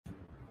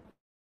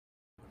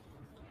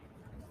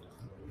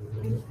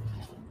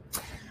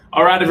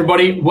All right,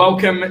 everybody,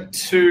 welcome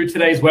to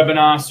today's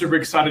webinar. Super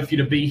excited for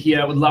you to be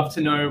here. Would love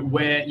to know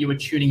where you are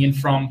tuning in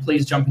from.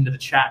 Please jump into the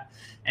chat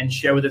and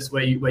share with us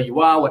where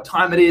you are, what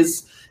time it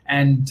is.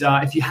 And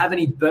if you have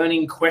any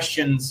burning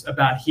questions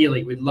about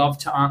Healy, we'd love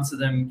to answer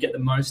them, get the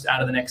most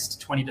out of the next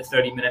 20 to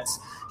 30 minutes,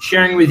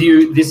 sharing with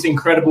you this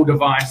incredible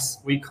device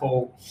we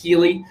call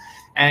Healy.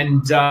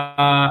 And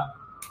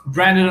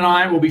Brandon and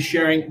I will be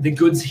sharing the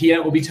goods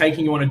here. We'll be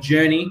taking you on a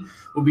journey.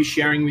 We'll be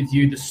sharing with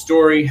you the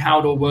story, how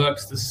it all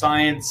works, the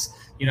science,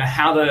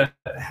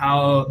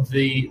 how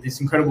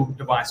this incredible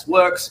device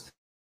works,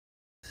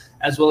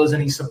 as well as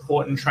any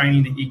support and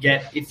training that you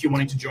get if you're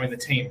wanting to join the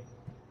team.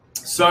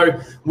 So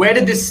where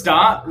did this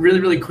start? Really,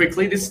 really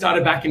quickly, this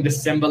started back in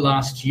December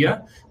last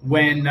year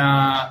when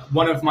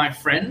one of our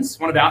friends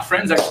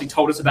actually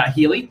told us about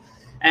Healy,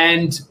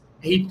 and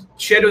he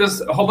shared with us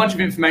a whole bunch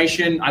of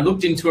information. I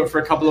looked into it for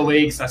a couple of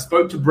weeks. I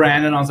spoke to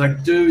Brandon. I was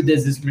like, dude,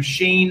 there's this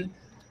machine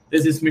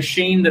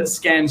that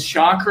scans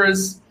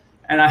chakras,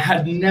 and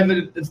I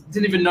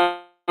didn't even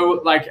know,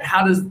 like,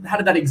 how did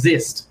that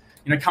exist?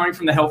 Coming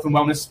from the health and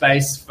wellness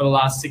space for the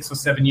last 6 or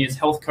 7 years,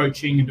 health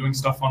coaching and doing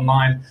stuff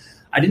online,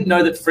 I didn't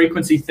know that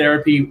frequency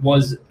therapy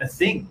was a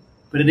thing,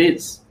 but it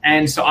is.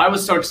 And so I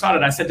was so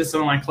excited. I said to some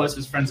of my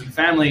closest friends and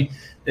family,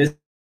 there's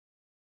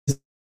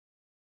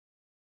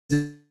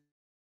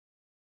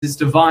this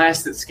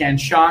device that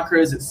scans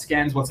chakras, it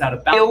scans what's out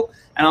of balance,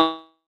 and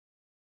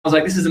I was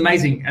like, this is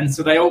amazing. And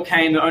so they all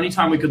came. The only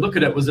time we could look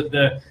at it was at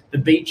the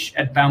beach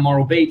at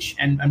Balmoral Beach.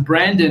 And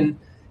Brandon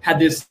had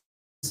this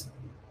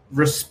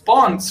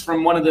response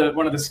from one of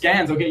the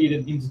scans. I'll get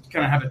you to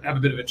kind of have a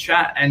bit of a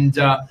chat. And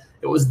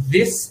it was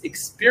this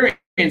experience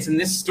and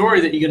this story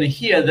that you're going to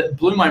hear that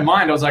blew my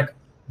mind. I was like,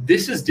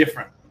 this is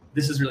different.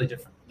 This is really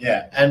different.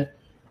 Yeah. And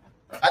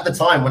at the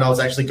time when I was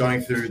actually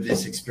going through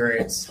this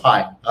experience,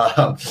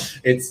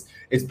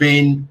 it's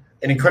been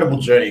an incredible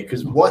journey,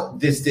 because what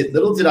this did,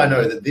 little did I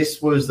know that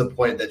this was the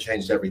point that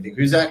changed everything.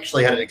 Who's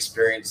actually had an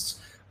experience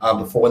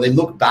before, when they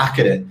look back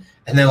at it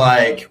and they're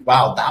like,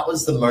 wow, that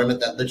was the moment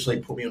that literally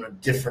put me on a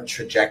different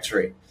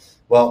trajectory.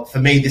 Well, for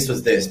me, this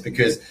was this,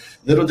 because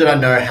little did I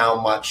know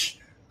how much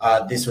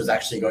this was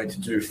actually going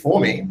to do for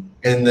me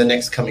in the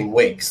next coming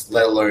weeks,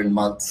 let alone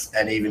months,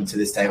 and even to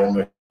this day,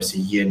 almost a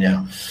year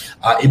now.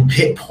 It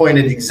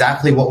pinpointed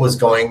exactly what was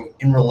going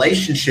in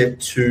relationship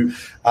to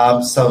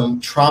some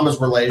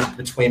traumas related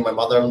between my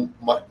mother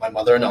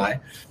and I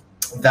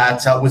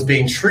that was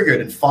being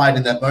triggered and fired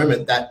in that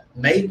moment, that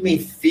made me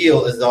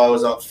feel as though I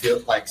was not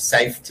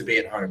safe to be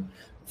at home,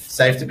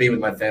 safe to be with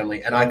my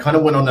family. And I kind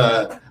of went on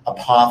a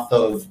path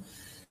of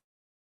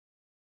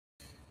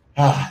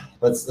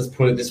let's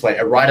put it this way,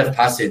 a rite of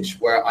passage,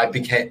 where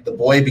the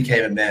boy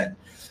became a man.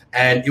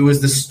 And it was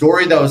the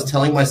story that I was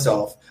telling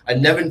myself. I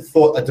never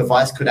thought a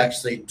device could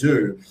actually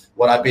do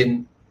what I've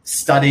been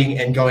studying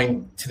and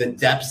going to the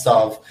depths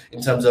of in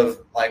terms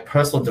of like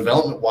personal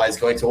development wise,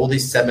 going to all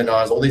these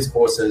seminars, all these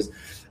courses,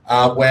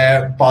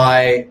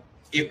 whereby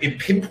it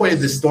pinpointed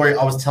the story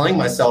I was telling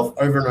myself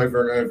over and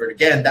over and over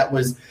again that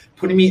was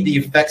putting me at the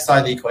effect side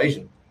of the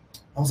equation.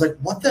 I was like,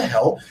 what the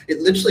hell? It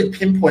literally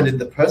pinpointed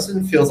the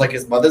person feels like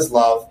his mother's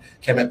love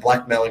came at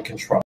blackmail and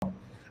control.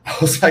 I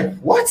was like,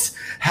 what?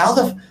 How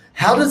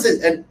does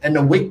it? And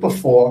a week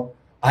before,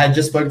 I had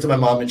just spoken to my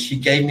mom, and she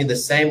gave me the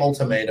same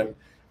ultimatum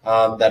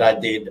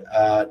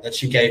that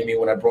she gave me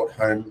when I brought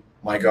home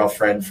my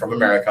girlfriend from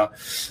America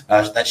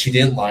that she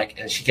didn't like.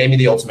 And she gave me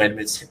the ultimatum.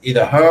 It's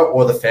either her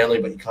or the family,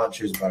 but you can't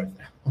choose both,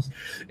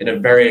 in a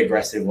very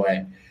aggressive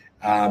way.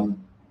 And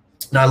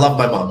I love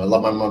my mom. I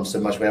love my mom so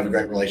much. We have a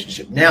great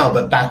relationship now.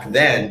 But back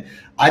then,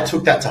 I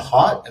took that to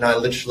heart, and I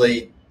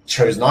literally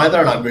chose neither.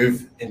 And I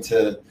moved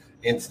into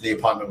the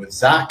apartment with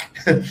Zach,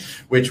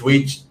 which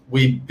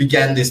we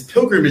began this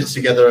pilgrimage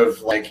together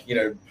of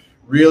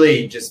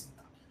really just,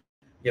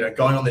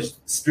 going on this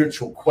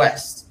spiritual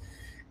quest.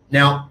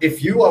 Now,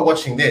 if you are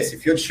watching this,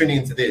 if you're tuning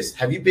into this,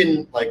 have you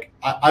been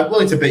I'm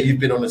willing to bet you've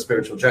been on a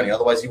spiritual journey.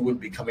 Otherwise, you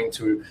wouldn't be coming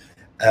to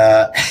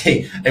a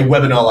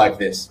webinar like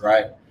this,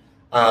 right?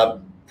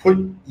 Put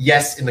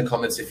yes in the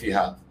comments if you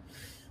have,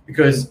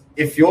 because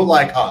if you're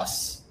like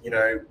us,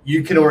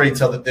 you can already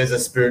tell that there's a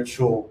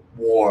spiritual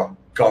war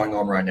going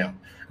on right now.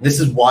 This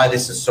is why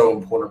this is so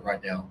important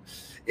right now.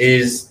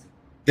 It's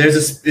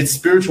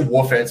spiritual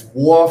warfare. It's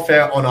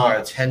warfare on our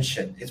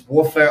attention. It's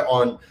warfare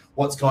on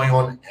what's going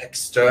on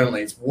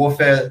externally. It's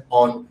warfare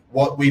on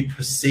what we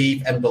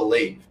perceive and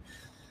believe.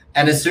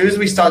 And as soon as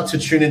we start to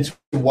tune into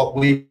what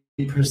we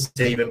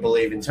perceive and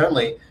believe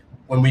internally,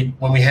 when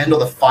we handle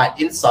the fight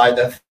inside,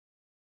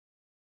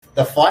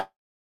 the fight,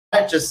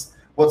 just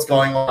what's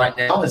going on right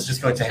now, is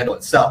just going to handle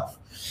itself.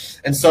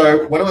 And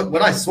so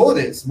when I saw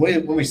this,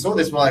 when we saw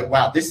this, we're like,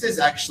 wow, this is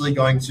actually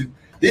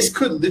this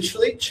could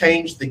literally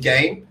change the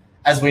game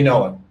as we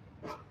know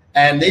it.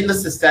 And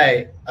needless to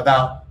say,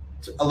 about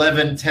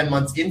 10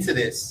 months into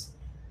this,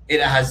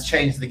 it has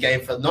changed the game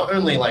for not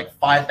only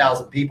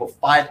 5,000 people,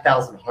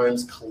 5,000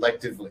 homes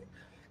collectively.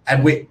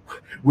 And we're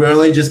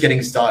only just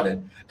getting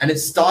started. And it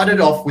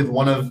started off with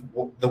one of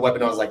the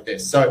webinars like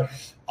this. So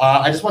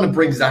I just want to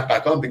bring Zach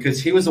back on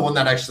because he was the one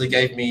that actually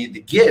gave me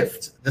the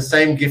gift, the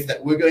same gift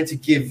that we're going to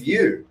give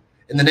you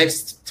in the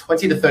next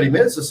 20 to 30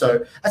 minutes or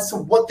so as to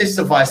what this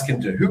device can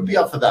do. Who'd be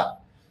up for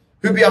that?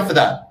 Who'd be up for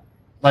that?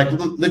 Like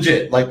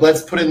legit, like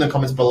let's put it in the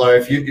comments below.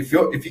 If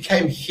you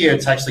came here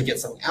to actually get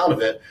something out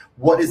of it,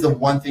 what is the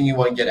one thing you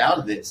want to get out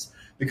of this?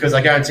 Because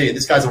I guarantee you,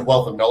 this guy's a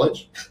wealth of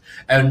knowledge,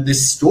 and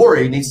this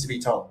story needs to be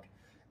told.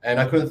 And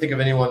I couldn't think of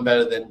anyone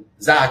better than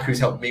Zach, who's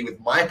helped me with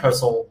my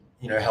personal,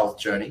 health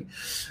journey,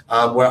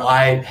 where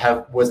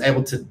I was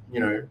able to,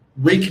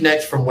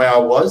 reconnect from where I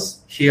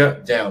was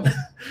here down,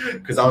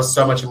 because I was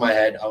so much in my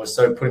head. I was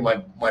so putting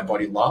my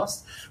body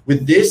last.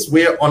 With this,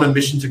 we're on a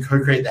mission to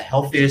co-create the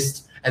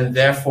healthiest and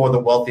therefore the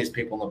wealthiest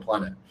people on the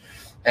planet.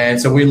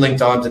 And so we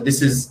linked arms, and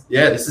this is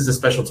a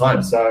special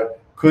time. So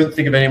couldn't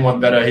think of anyone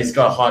better. He's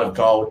got a heart of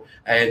gold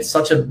and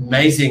such an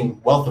amazing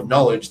wealth of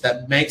knowledge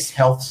that makes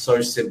health so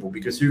simple,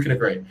 because who can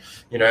agree?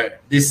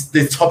 This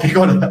topic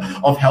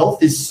of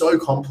health is so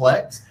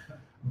complex,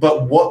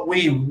 but what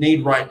we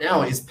need right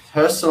now is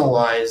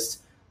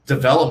personalized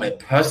development,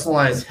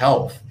 personalized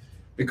health,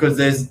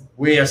 because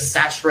we are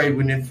saturated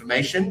with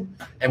information,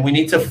 and we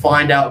need to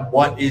find out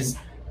what is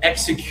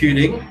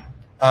executing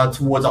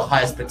towards our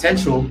highest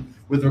potential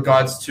with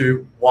regards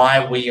to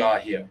why we are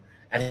here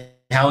and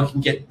how we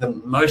can get the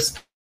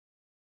most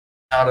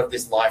out of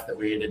this life that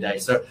we're here today.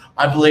 So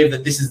I believe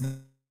that this is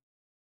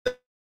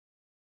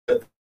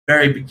the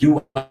very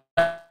beginning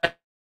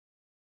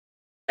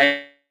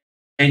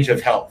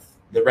of health,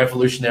 the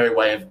revolutionary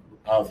way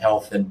of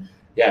health. And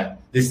yeah,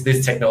 this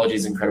technology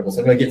is incredible. So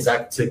I'm going to get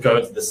Zach to go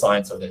into the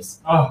science of this.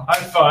 Oh,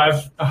 high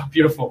five. Oh,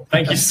 beautiful.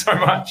 Thank you so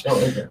much.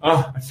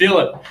 Oh, I feel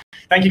it.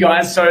 Thank you,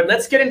 guys. So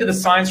let's get into the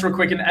science real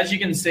quick. And as you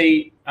can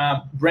see,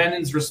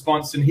 Brandon's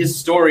response and his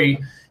story,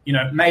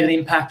 made an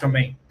impact on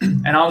me.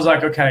 And I was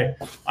like, okay,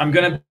 I'm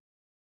going to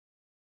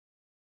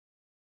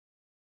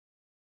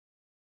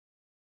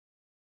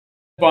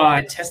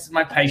I tested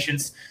my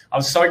patients. I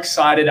was so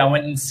excited. I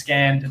went and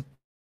scanned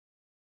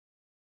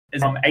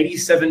from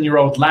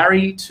 87-year-old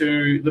Larry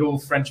to little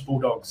French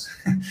bulldogs,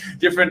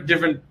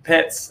 different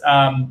pets,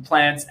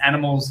 plants,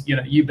 animals.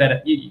 You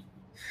bet it.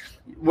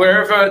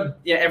 Wherever,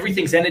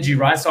 everything's energy,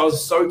 right? So I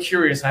was so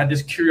curious. I had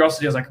this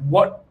curiosity. I was like,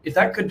 what if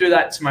that could do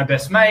that to my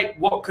best mate?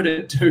 What could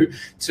it do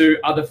to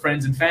other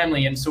friends and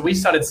family? And so we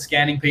started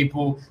scanning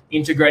people,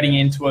 integrating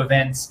into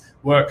events,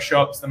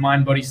 workshops, the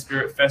Mind, Body,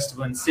 Spirit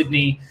Festival in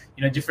Sydney,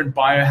 different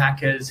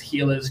biohackers,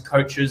 healers,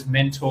 coaches,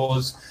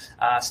 mentors,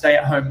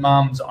 stay-at-home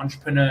mums,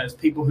 entrepreneurs,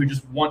 people who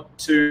just want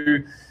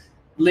to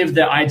live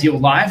their ideal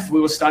life. We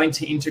were starting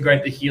to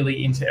integrate the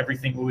Healy into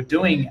everything we were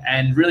doing.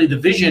 And really the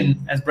vision,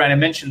 as Brandon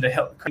mentioned,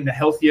 the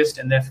healthiest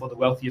and therefore the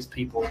wealthiest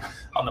people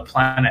on the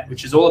planet,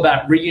 which is all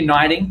about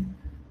reuniting,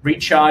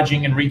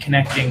 recharging, and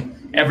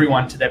reconnecting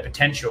everyone to their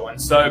potential.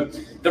 And so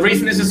the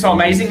reason this is so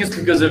amazing is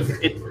because of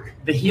it.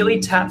 The Healy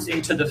taps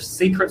into the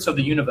secrets of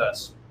the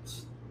universe.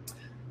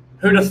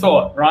 Who'd have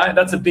thought, right?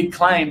 That's a big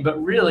claim,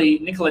 but really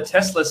Nikola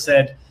Tesla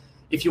said,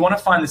 if you want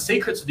to find the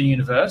secrets of the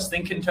universe,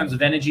 think in terms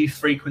of energy,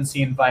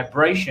 frequency, and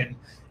vibration.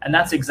 And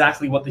that's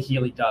exactly what the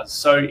Healy does.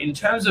 So in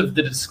terms of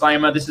the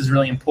disclaimer, this is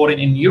really important.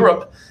 In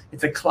Europe,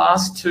 it's a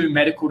class 2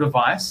 medical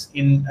device.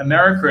 In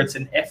America, it's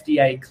an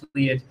FDA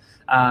cleared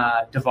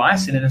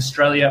device. And in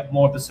Australia,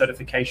 more of the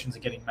certifications are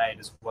getting made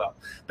as well.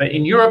 But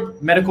in Europe,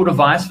 medical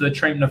device for the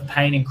treatment of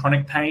pain and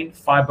chronic pain,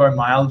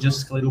 fibromyalgia,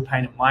 skeletal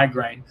pain, and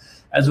migraine,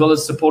 as well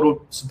as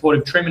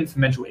supportive treatment for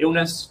mental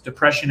illness,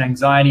 depression,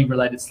 anxiety,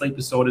 related sleep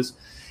disorders.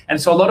 And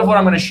so a lot of what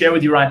I'm going to share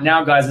with you right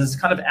now, guys, is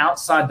kind of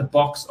outside the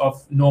box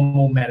of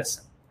normal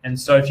medicine. And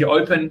so if you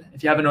have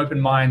an open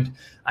mind,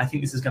 I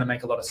think this is going to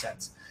make a lot of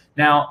sense.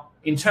 Now,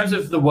 in terms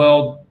of the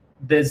world,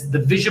 there's the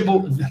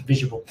visible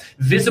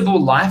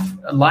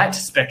light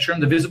spectrum.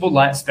 The visible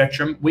light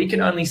spectrum, we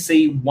can only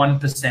see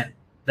 1%.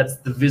 That's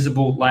the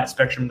visible light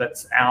spectrum.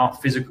 That's our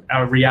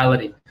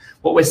reality.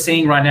 What we're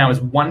seeing right now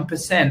is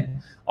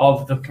 1%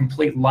 of the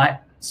complete light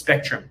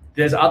spectrum.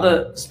 There's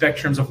other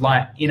spectrums of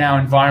light in our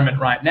environment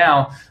right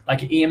now, like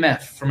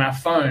EMF from our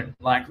phone,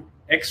 like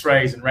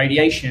X-rays and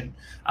radiation,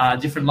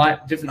 different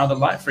other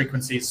light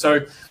frequencies.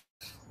 So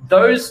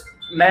those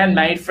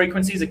man-made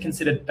frequencies are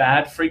considered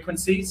bad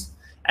frequencies.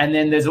 And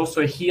then there's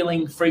also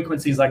healing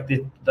frequencies like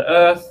the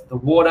earth, the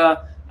water,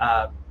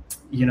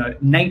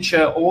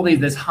 nature, all these.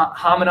 There's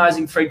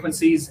harmonizing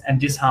frequencies and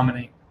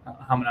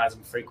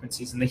disharmonizing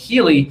frequencies. And the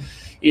Healy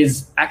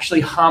is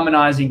actually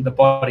harmonizing the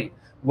body,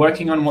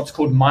 working on what's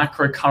called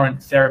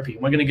microcurrent therapy.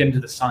 We're going to get into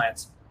the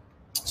science.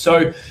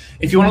 So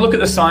if you want to look at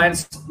the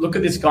science, look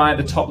at this guy at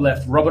the top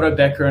left, Robert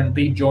Becker and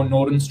B. John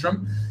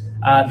Nordenstrom.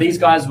 These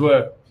guys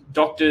were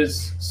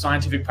doctors,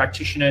 scientific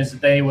practitioners.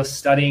 They were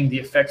studying the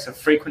effects of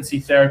frequency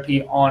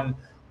therapy on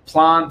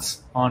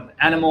plants, on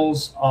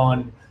animals,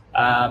 on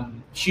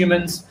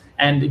humans,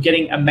 and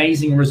getting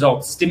amazing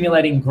results,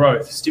 stimulating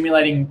growth,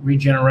 stimulating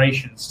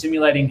regeneration,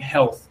 stimulating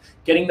health,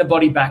 getting the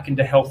body back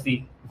into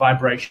healthy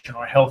vibration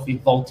or healthy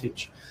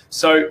voltage.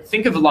 So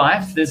think of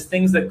life. There's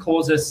things that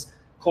cause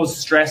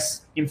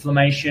stress,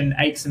 inflammation,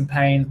 aches and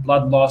pains,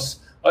 blood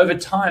loss, over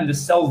time, the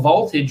cell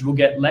voltage will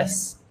get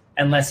less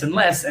and less and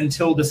less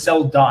until the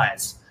cell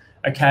dies,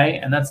 okay?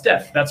 And that's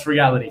death, that's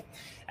reality.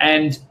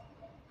 And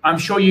I'm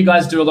sure you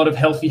guys do a lot of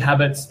healthy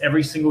habits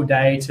every single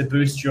day to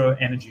boost your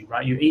energy,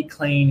 right? You eat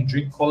clean, you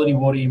drink quality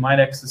water, you might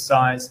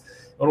exercise,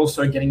 but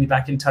also getting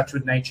back in touch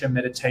with nature,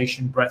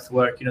 meditation, breath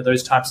work,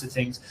 those types of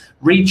things,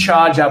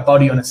 recharge our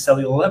body on a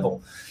cellular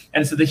level.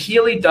 And so the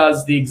Healy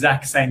does the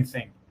exact same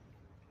thing.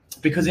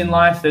 Because in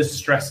life, there's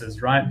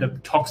stresses, right? The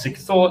toxic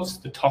thoughts,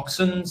 the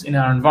toxins in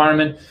our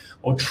environment,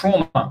 or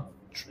trauma,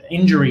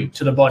 injury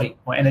to the body,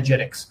 or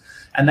energetics.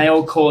 And they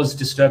all cause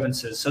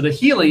disturbances. So the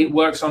Healy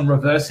works on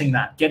reversing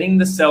that, getting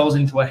the cells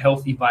into a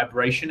healthy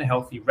vibration, a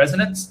healthy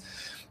resonance,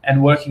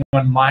 and working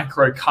on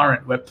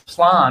microcurrent, where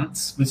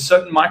plants, with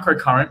certain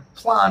microcurrent,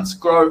 plants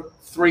grow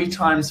 3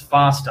 times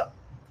faster,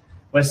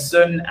 where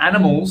certain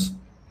animals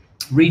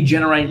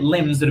regenerate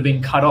limbs that have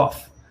been cut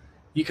off.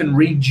 You can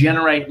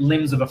regenerate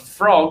limbs of a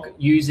frog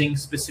using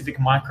specific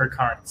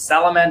microcurrent.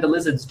 Salamander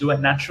lizards do it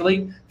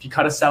naturally. If you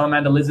cut a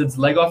salamander lizard's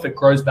leg off, it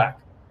grows back.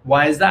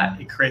 Why is that?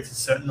 It creates a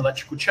certain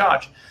electrical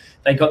charge.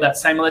 They got that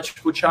same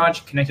electrical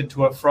charge connected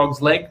to a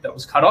frog's leg that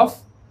was cut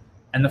off,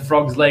 and the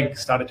frog's leg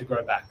started to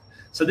grow back.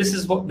 So this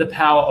is what the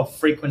power of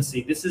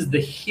frequency. This is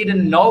the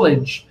hidden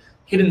knowledge,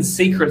 hidden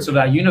secrets of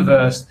our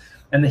universe.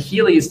 And the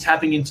Healy is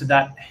tapping into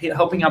that,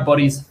 helping our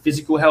body's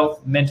physical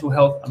health, mental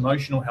health,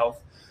 emotional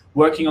health,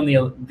 working on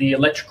the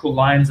electrical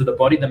lines of the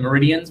body, the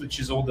meridians, which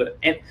is all the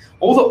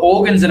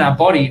organs in our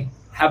body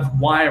have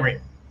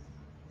wiring.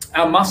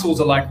 Our muscles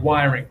are like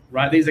wiring,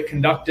 right? These are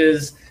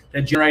conductors,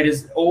 they're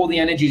generators, all the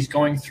energy is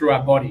going through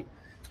our body.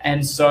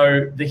 And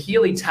so the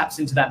Healy taps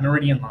into that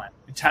meridian line.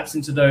 It taps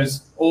into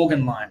those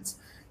organ lines,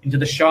 into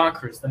the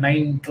chakras, the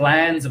main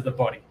glands of the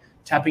body,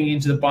 tapping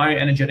into the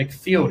bioenergetic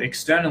field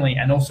externally,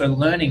 and also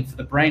learning for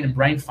the brain and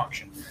brain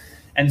function.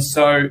 And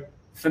so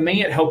for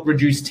me, it helped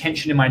reduce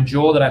tension in my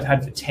jaw that I've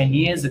had for 10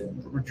 years. It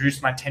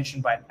reduced my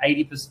tension by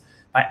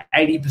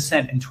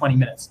 80% in 20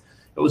 minutes.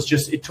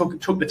 It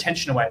took the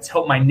tension away. It's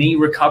helped my knee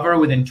recover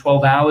within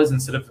 12 hours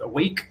instead of a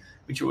week,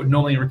 which it would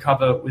normally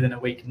recover within a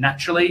week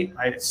naturally.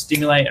 I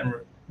stimulate and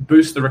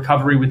boost the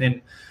recovery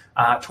within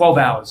 12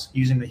 hours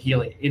using the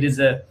Healy. It is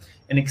an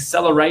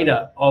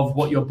accelerator of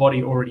what your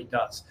body already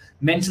does.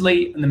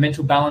 Mentally, and the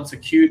mental balance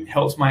acute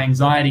helps my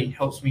anxiety,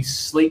 helps me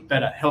sleep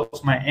better,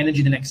 helps my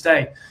energy the next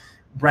day.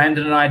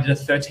 Brandon and I did a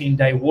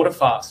 13-day water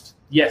fast.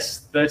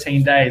 Yes,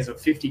 13 days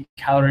of 50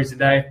 calories a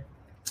day,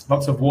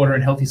 lots of water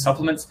and healthy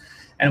supplements.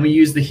 And we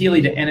use the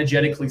Healy to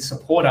energetically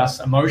support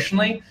us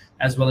emotionally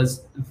as well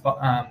as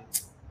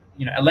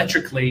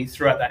electrically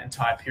throughout that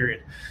entire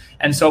period.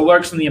 And so it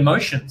works on the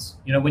emotions.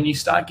 When you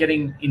start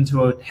getting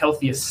into a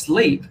healthier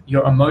sleep,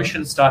 your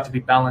emotions start to be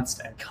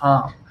balanced and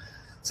calm.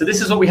 So this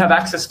is what we have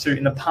access to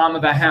in the palm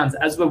of our hands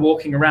as we're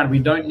walking around. We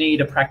don't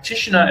need a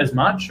practitioner as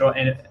much,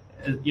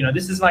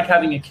 this is like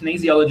having a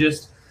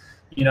kinesiologist,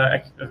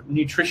 a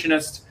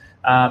nutritionist,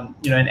 an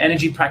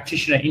energy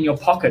practitioner in your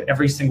pocket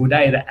every single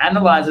day that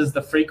analyzes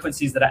the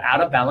frequencies that are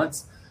out of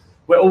balance.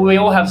 We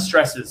all have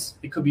stresses.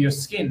 It could be your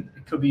skin,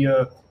 it could be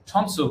your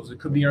tonsils, it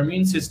could be your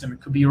immune system,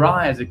 it could be your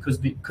eyes, it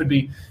could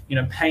be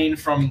pain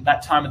from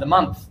that time of the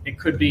month, it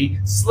could be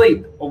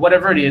sleep or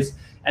whatever it is.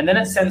 And then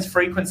it sends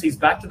frequencies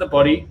back to the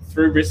body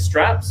through wrist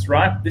straps,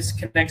 right? This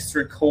connects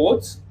through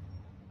cords,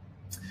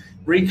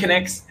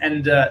 reconnects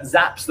and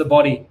zaps the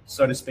body,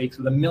 so to speak,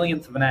 with a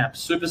millionth of an amp,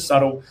 super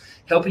subtle,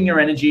 helping your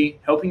energy,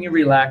 helping you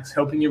relax,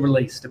 helping you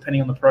release,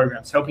 depending on the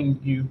programs, helping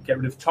you get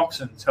rid of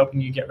toxins,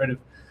 helping you get rid of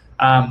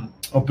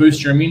or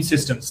boost your immune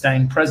system,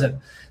 staying present.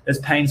 There's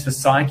pains for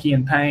psyche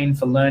and pain,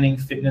 for learning,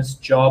 fitness,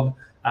 job,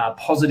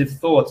 positive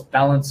thoughts,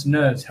 balanced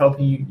nerves,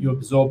 helping you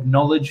absorb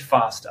knowledge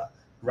faster,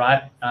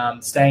 right?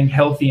 Staying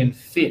healthy and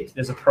fit.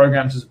 There's a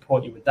program to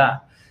support you with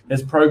that.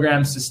 There's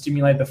programs to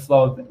stimulate the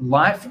flow of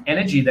life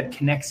energy that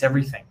connects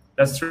everything.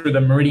 That's through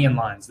the meridian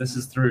lines. This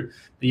is through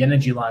the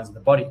energy lines of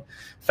the body.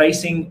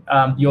 Facing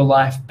your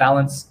life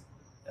balance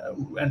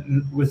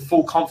and with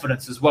full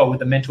confidence as well, with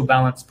the mental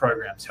balance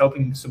programs,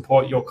 helping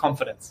support your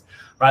confidence,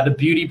 right? The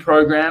beauty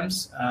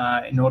programs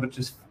in order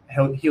to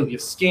heal your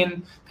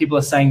skin. People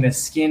are saying their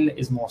skin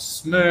is more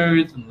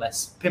smooth and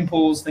less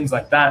pimples, things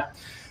like that.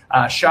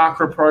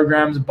 Chakra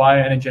programs,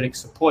 bioenergetic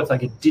support,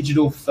 like a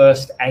digital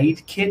first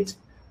aid kit,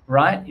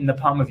 right, in the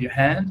palm of your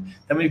hand.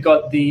 Then we've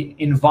got the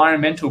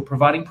environmental,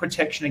 providing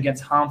protection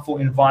against harmful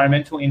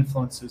environmental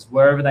influences,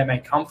 wherever they may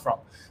come from.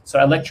 So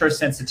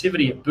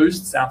electrosensitivity, it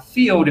boosts our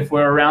field if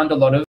we're around a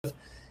lot of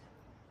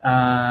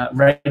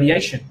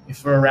radiation,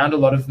 if we're around a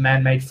lot of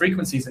man-made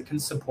frequencies that can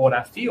support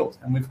our field.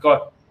 And we've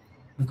got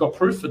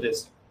proof for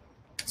this.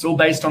 It's all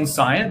based on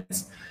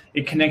science.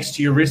 It connects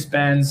to your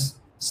wristbands,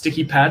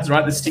 sticky pads,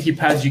 right? The sticky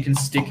pads you can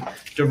stick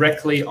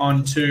directly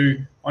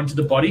onto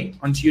the body,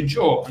 onto your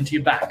jaw, onto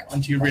your back,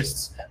 onto your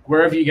wrists,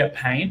 wherever you get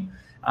pain,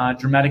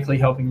 dramatically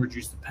helping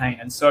reduce the pain.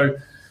 And so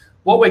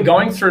what we're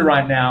going through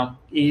right now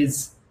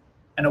is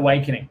an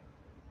awakening.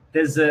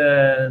 There's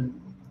a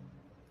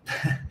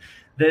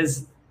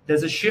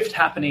shift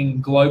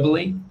happening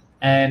globally,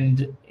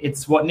 and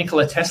it's what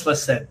Nikola Tesla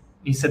said.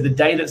 He said, the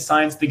day that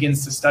science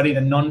begins to study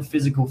the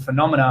non-physical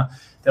phenomena,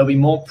 there'll be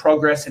more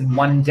progress in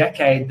 1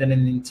 decade than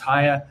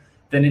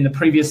in the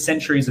previous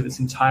centuries of its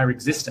entire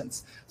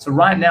existence. So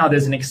right now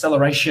there's an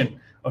acceleration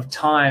of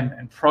time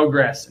and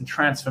progress and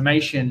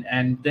transformation,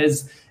 and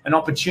there's an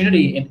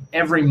opportunity in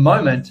every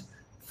moment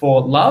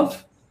for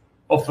love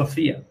or for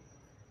fear.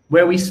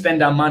 Where we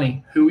spend our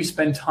money, who we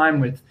spend time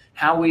with,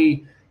 how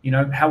we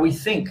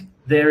think.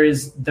 There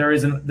is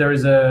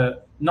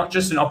a not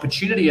just an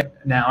opportunity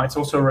now, it's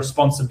also a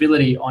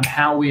responsibility on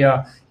how we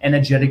are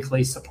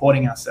energetically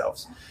supporting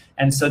ourselves.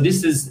 And so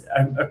this is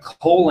a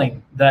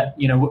calling that,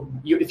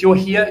 if you're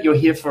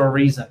here for a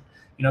reason.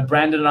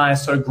 Brandon and I are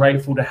so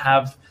grateful to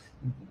have,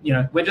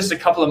 we're just a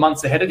couple of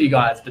months ahead of you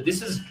guys, but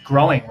this is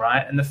growing,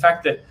 right? And the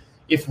fact that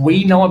if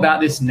we know about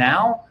this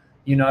now,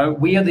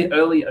 we are the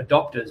early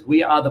adopters.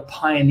 We are the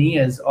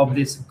pioneers of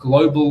this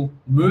global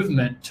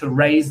movement to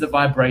raise the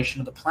vibration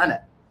of the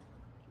planet.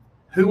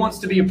 Who wants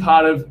to be a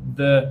part of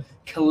the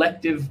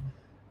collective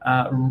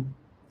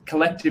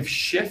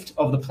shift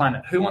of the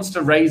planet? Who wants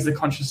to raise the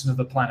consciousness of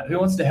the planet? Who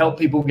wants to help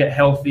people get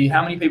healthy?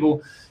 How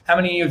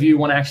many of you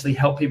want to actually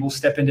help people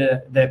step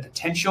into their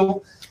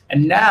potential?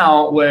 And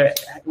now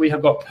we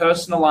have got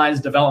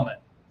personalized development,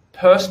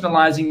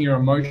 personalizing your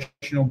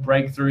emotional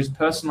breakthroughs,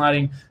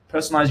 personalizing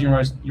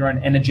your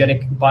own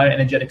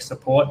bioenergetic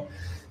support.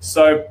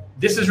 So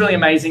this is really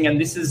amazing,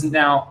 and this is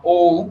now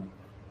all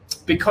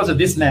because of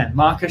this man,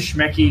 Marcus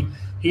Schmecky.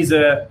 He's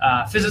a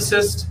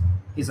physicist,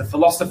 he's a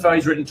philosopher,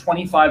 he's written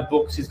 25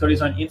 books, he's got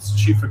his own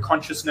Institute for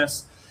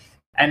Consciousness,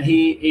 and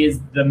he is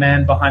the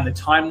man behind the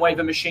time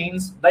waiver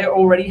machines. They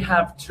already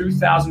have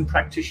 2,000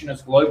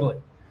 practitioners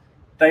globally.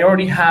 They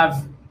already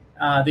have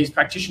these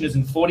practitioners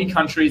in 40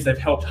 countries. They've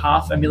helped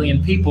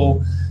 500,000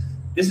 people.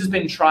 This has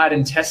been tried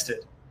and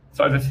tested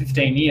for over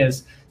 15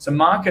 years. So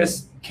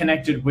Marcus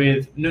connected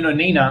with Nuno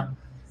Nina.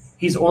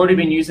 He's already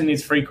been using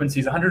these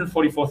frequencies,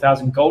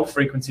 144,000 gold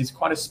frequencies,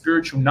 quite a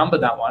spiritual number,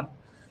 that one.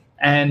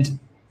 And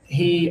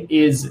he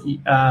is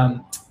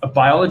a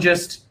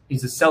biologist.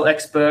 He's a cell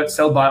expert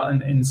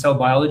in cell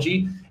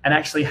biology, and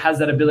actually has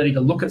that ability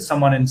to look at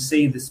someone and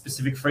see the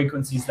specific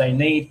frequencies they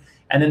need.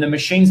 And then the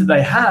machines that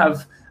they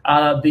have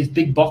are these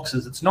big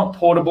boxes. It's not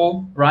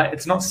portable, right?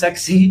 It's not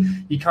sexy.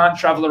 You can't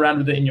travel around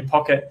with it in your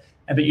pocket.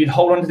 But you'd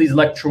hold on to these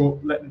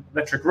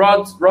electric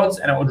rods,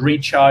 and it would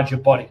recharge your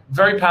body.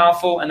 Very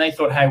powerful. And they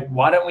thought, hey,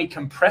 why don't we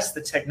compress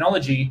the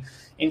technology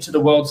into the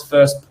world's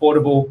first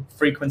portable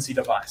frequency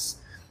device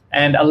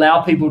and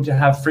allow people to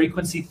have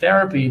frequency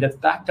therapy that's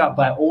backed up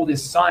by all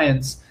this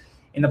science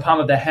in the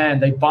palm of their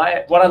hand. They buy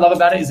it. What I love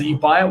about it is that you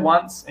buy it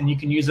once and you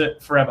can use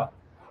it forever.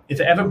 If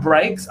it ever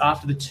breaks,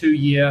 after the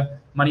 2-year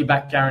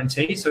money-back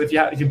guarantee. So if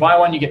you buy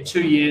one, you get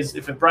 2 years.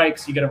 If it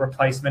breaks, you get a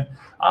replacement.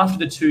 After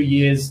the 2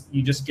 years,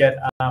 you just get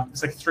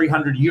it's like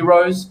 300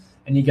 euros,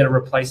 and you get a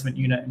replacement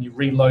unit, and you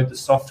reload the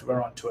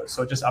software onto it.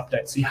 So it just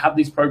updates. So you have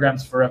these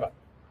programs forever.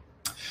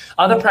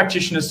 Other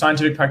practitioners,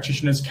 scientific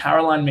practitioners,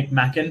 Caroline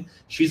McMacken.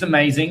 She's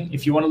amazing.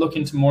 If you want to look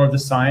into more of the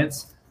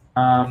science,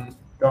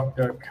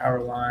 Dr.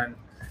 Caroline.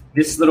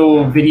 This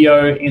little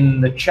video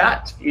in the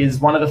chat is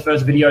one of the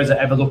first videos I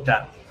ever looked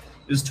at.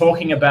 It was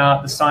talking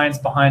about the science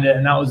behind it,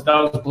 and that was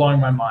blowing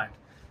my mind.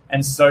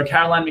 And so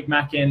Caroline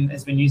McMacken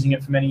has been using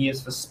it for many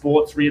years for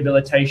sports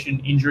rehabilitation,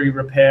 injury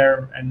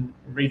repair, and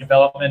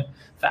redevelopment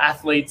for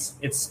athletes.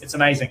 It's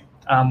amazing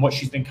what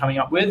she's been coming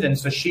up with. And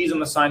so she's on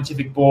the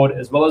scientific board,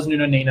 as well as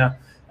Nuno Nina,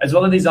 as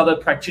well as these other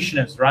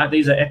practitioners, right?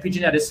 These are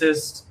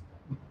epigeneticists,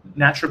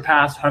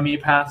 naturopaths,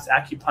 homeopaths,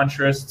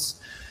 acupuncturists,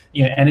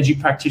 energy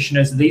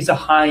practitioners. These are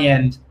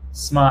high-end,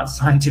 smart,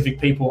 scientific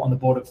people on the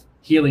board of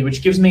Healy,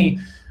 which gives me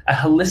a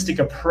holistic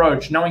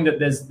approach, knowing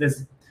that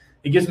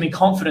it gives me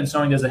confidence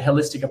knowing there's a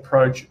holistic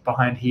approach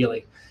behind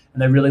Healy,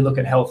 and they really look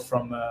at health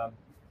from a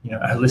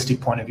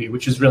holistic point of view,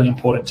 which is really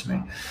important to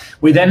me.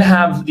 We then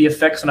have the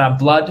effects on our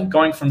blood,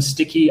 going from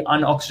sticky,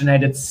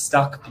 unoxygenated,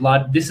 stuck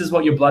blood. This is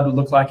what your blood would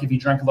look like if you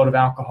drank a lot of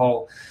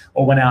alcohol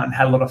or went out and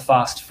had a lot of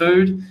fast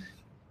food.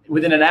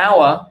 Within an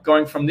hour,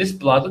 going from this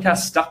blood, look how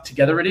stuck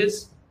together it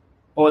is.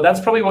 Or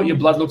that's probably what your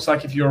blood looks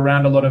like if you're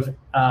around a lot of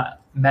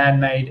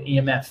man-made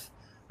EMF.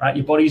 Right,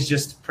 your body's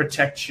just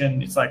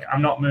protection. It's like,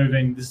 I'm not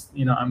moving. This,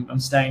 I'm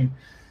staying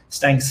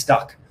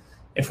stuck.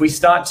 If we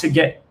start to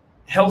get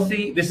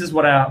healthy, this is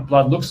what our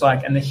blood looks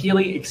like, and the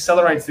Healy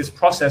accelerates this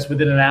process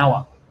within an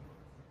hour.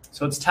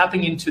 So it's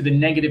tapping into the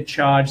negative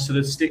charge, so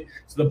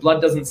the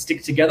blood doesn't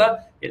stick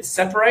together. It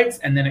separates,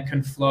 and then it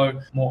can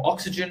flow more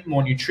oxygen,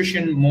 more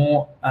nutrition,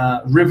 more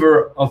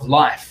river of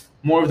life,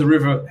 more of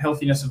the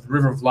healthiness of the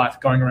river of life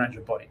going around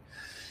your body.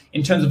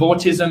 In terms of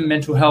autism,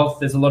 mental health,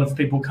 there's a lot of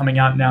people coming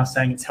out now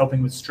saying it's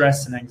helping with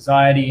stress and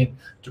anxiety and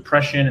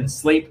depression and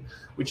sleep,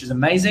 which is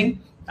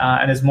amazing.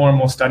 And there's more and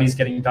more studies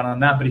getting done on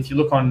that. But if you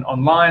look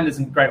online, there's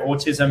a great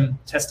autism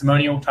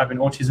testimonial, type in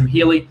autism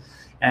Healy,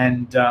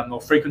 and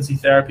or frequency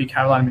therapy,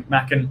 Caroline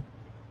McMacken,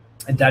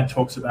 and Dad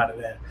talks about it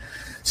there.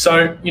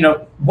 So,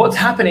 what's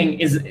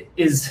happening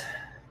is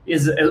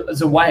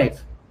a wave.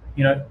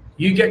 You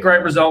You get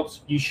great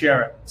results, you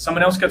share it.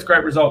 Someone else gets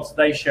great results,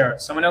 they share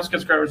it. Someone else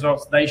gets great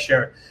results, they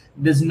share it.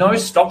 There's no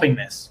stopping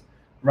this,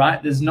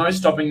 right? There's no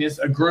stopping this.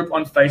 A group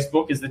on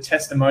Facebook is the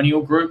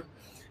testimonial group.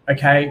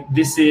 Okay,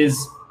 this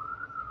is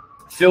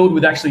filled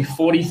with actually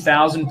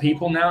 40,000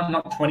 people now,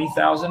 not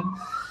 20,000,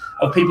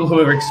 of people who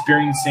are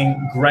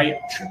experiencing great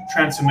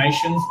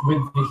transformations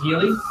with the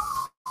Healy.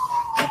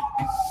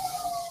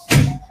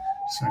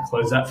 Just going to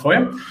close that for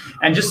you.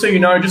 And just so you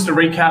know, just to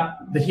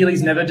recap, the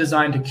Healy's never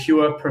designed to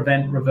cure,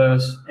 prevent,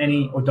 reverse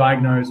any or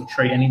diagnose or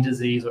treat any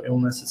disease or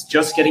illness. It's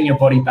just getting your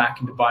body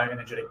back into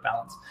bioenergetic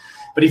balance.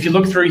 But if you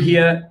look through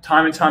here,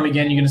 time and time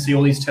again, you're going to see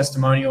all these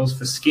testimonials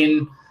for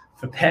skin,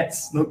 for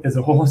pets. Look, there's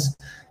a horse.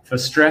 For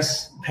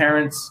stress,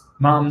 parents,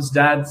 mums,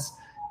 dads,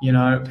 you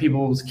know,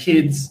 people's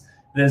kids.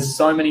 There's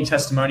so many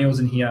testimonials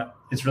in here.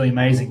 It's really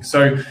amazing.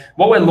 So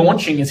what we're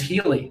launching is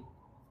Healy,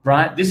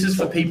 right? This is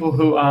for people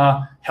who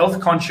are health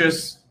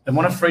conscious. They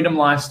want a freedom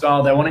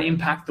lifestyle. They want to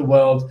impact the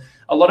world.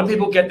 A lot of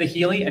people get the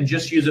Healy and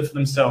just use it for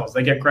themselves.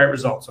 They get great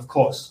results, of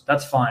course.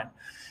 That's fine.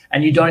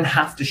 And you don't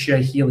have to share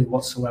Healy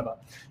whatsoever.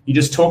 You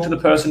just talk to the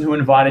person who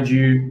invited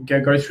you,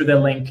 go through their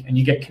link, and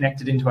you get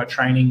connected into our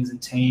trainings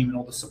and team and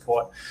all the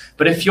support.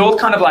 But if you're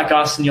kind of like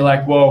us and you're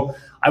like, well,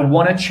 I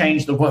want to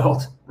change the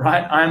world,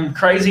 right? I'm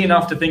crazy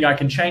enough to think I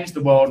can change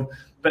the world.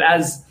 But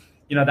as,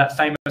 you know, that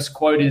famous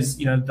quote is,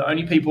 you know, the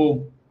only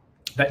people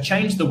that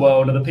change the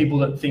world are the people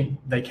that think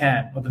they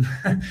can. Or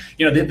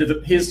you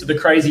know, here's to the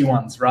crazy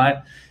ones, right?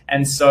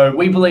 And so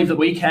we believe that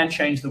we can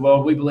change the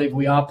world. We believe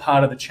we are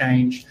part of the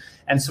change.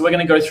 And so we're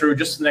going to go through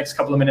just the next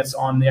couple of minutes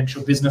on the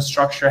actual business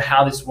structure,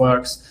 how this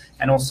works,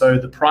 and also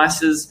the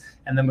prices.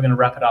 And then we're going to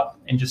wrap it up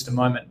in just a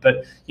moment.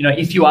 But, you know,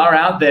 if you are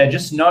out there,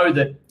 just know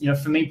that, you know,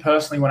 for me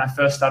personally, when I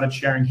first started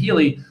sharing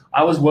Healy,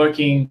 I was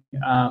working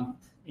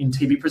in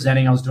TV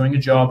presenting. I was doing a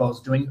job. I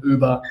was doing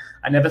Uber.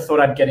 I never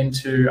thought I'd get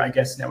into, I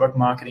guess, network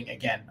marketing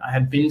again. I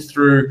had been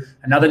through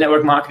another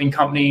network marketing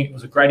company. It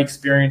was a great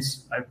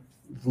experience. I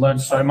learned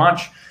so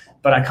much,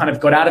 but I kind of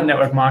got out of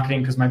network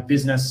marketing because my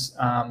business,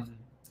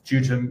 due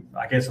to,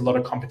 I guess, a lot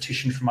of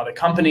competition from other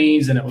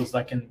companies, and it was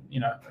like a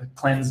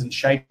cleanse and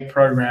shake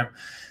program.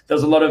 There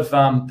was a lot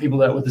of people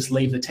that would just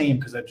leave the team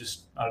because they're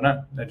just, I don't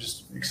know, they're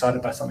just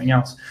excited by something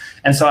else.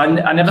 And so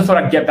I never thought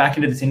I'd get back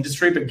into this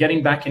industry, but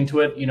getting back into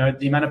it, you know,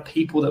 the amount of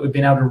people that we've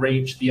been able to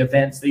reach, the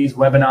events, these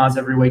webinars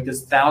every week,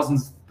 there's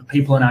thousands of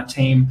people in our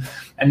team.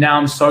 And now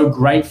I'm so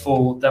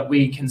grateful that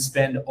we can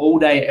spend all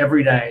day,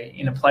 every day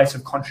in a place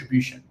of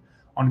contribution,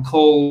 on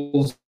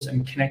calls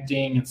and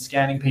connecting and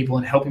scanning people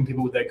and helping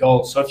people with their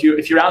goals. So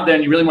if you're out there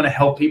and you really want to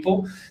help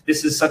people,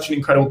 this is such an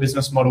incredible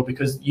business model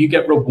because you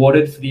get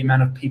rewarded for the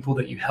amount of people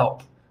that you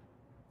help.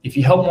 If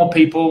you help more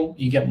people,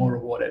 you get more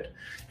rewarded.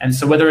 And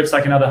so whether it's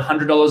like another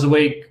 $100 a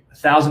week,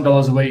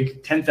 $1,000 a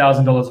week,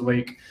 $10,000 a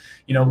week,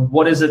 you know,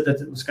 what is it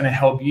that's going to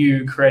help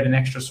you create an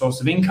extra source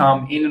of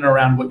income in and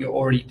around what you're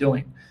already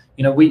doing?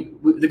 You know,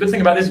 the good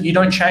thing about this, you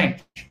don't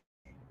change.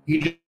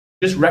 You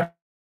just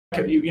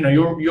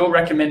you're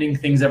recommending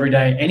things every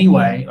day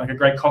anyway, like a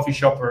great coffee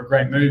shop or a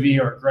great movie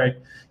or a great,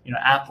 you know,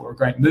 app or a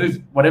great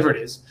movie, whatever it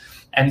is.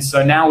 And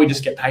so now we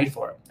just get paid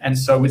for it. And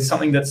so with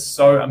something that's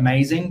so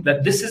amazing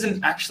that this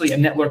isn't actually a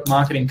network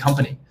marketing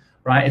company,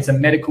 right? It's a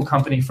medical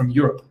company from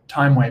Europe,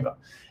 Time Waiver.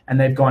 And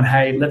they've gone,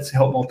 hey, let's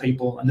help more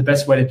people. And the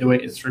best way to do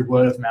it is through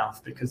word of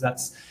mouth because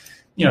that's,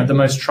 you know, the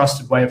most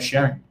trusted way of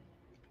sharing.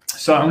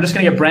 So I'm just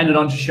going to get Brandon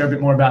on to share a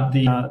bit more about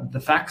the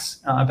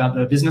facts about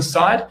the business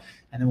side,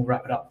 and then we'll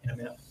wrap it up in a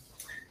minute.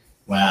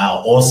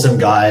 Wow, awesome,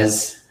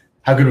 guys.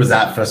 How good was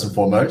that, first and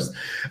foremost?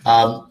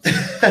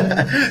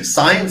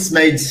 Science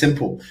made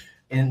simple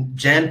and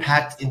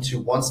jam-packed into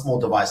one small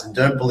device. And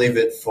don't believe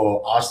it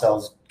for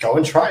ourselves, go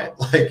and try it.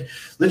 Like,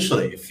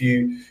 literally, if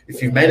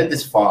you've made it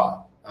this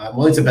far, I'm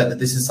willing to bet that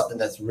this is something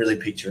that's really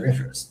piqued your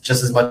interest,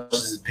 just as much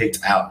as it piqued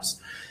ours.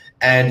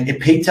 And it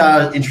piqued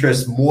our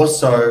interest more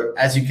so,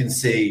 as you can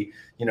see,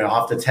 you know,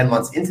 after 10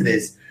 months into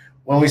this,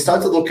 when we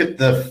start to look at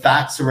the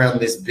facts around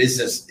this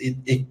business,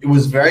 it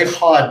was very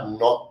hard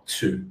not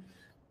to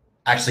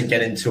actually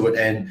get into it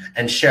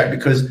and share it,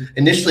 because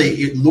initially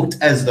it looked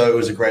as though it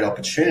was a great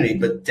opportunity,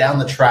 but down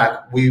the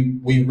track we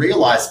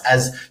realized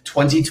as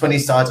 2020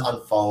 starts to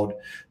unfold,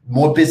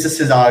 more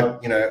businesses are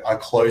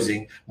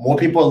closing, more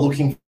people are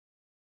looking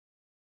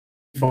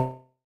for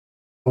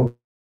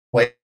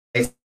ways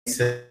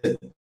to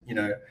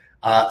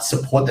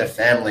support their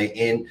family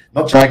in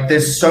not just, like,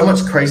 there's so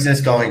much craziness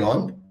going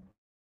on.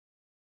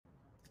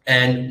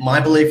 And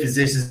my belief is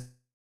this is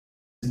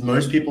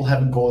most people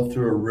haven't gone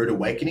through a rude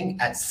awakening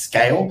at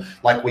scale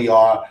like we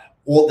are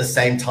all at the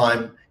same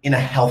time in a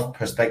health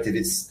perspective.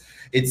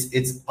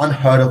 It's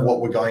unheard of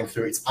what we're going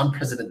through. It's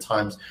unprecedented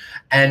times.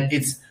 And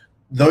it's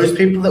those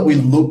people that we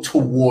look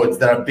towards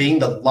that are being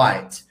the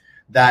light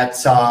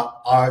that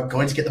are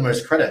going to get the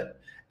most credit.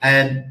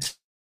 And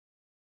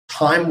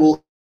time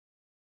will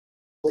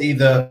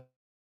either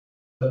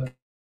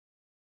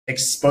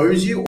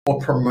expose you or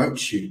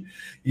promote you.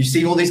 You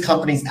see all these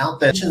companies out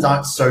there,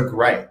 aren't so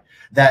great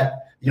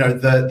that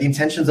the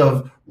intentions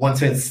of wanting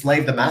to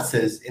enslave the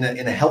masses in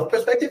a health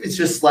perspective, it's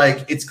just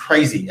like, it's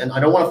crazy. And I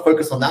don't want to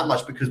focus on that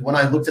much, because when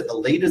I looked at the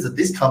leaders of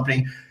this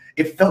company,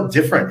 it felt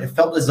different. It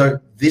felt as though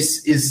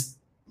this is,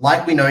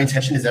 like we know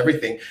intention is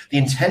everything. The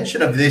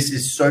intention of this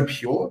is so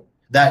pure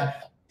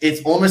that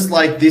it's almost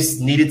like this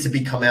needed to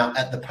be come out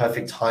at the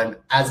perfect time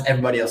as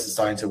everybody else is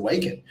starting to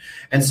awaken.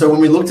 And so when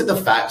we looked at the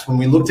facts, when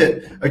we looked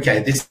at,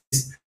 okay, this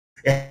is,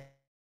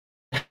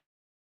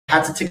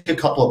 had to tick a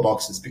couple of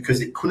boxes,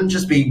 because it couldn't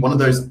just be one of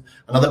those,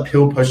 another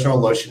pill, potion, or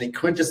lotion. It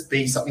couldn't just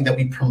be something that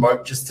we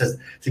promote just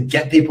to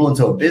get people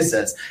into a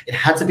business. It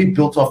had to be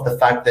built off the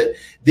fact that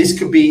this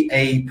could be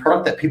a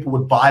product that people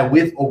would buy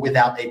with or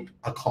without a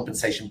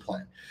compensation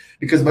plan.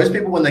 Because most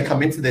people, when they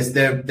come into this,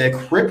 they're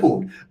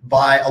crippled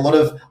by a lot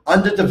of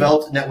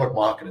underdeveloped network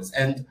marketers.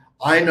 And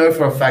I know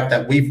for a fact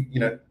that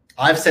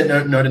I've said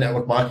no to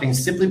network marketing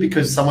simply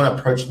because someone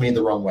approached me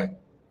the wrong way.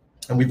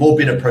 And we've all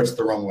been approached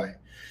the wrong way.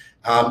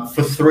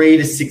 For 3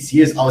 to 6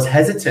 years, I was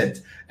hesitant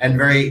and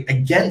very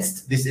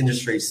against this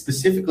industry,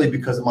 specifically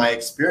because of my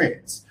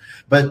experience.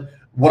 But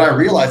what I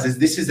realized is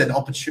this is an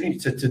opportunity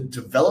to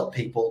develop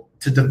people,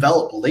 to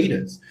develop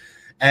leaders,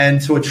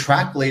 and to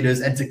attract leaders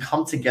and to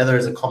come together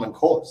as a common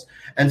cause.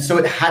 And so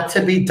it had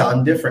to be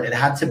done different. It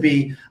had to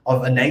be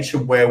of a nature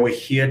where we're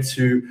here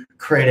to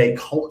create a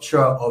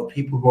culture of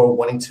people who are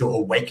wanting to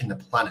awaken the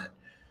planet.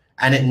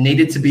 And it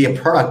needed to be a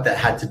product that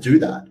had to do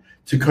that,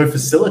 to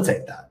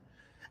co-facilitate that.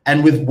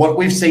 And with what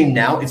we've seen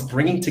now, it's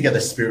bringing together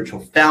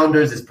spiritual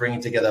founders, it's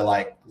bringing together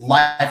like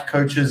life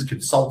coaches,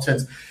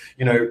 consultants,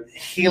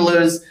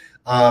 healers,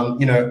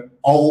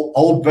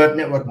 old burnt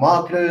network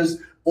marketers,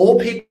 all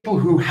people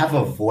who have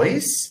a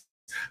voice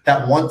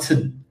that want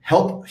to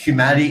help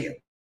humanity,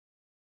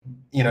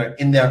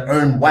 in their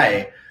own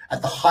way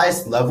at the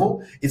highest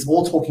level. It's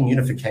all talking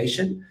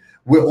unification.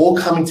 We're all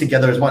coming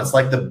together as one. It's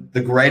like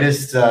the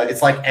greatest,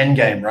 it's like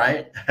Endgame,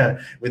 right?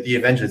 With the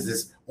Avengers.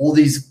 There's all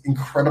these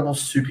incredible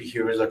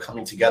superheroes are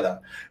coming together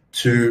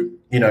to,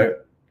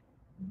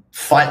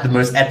 fight the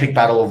most epic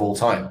battle of all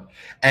time.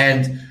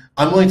 And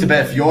I'm willing to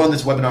bet if you're on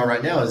this webinar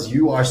right now, is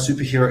you are a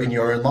superhero in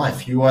your own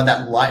life. You are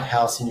that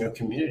lighthouse in your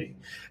community.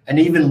 And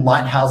even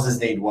lighthouses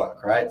need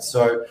work, right?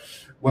 So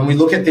when we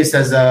look at this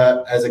as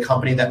a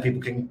company that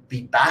people can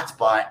be backed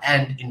by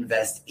and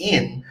invest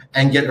in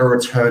and get a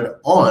return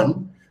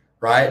on,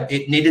 right?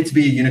 It needed to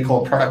be a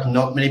unicorn product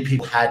not many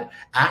people had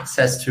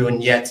access to,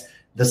 and yet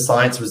the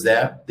science was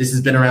there. This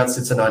has been around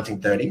since the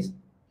 1930s.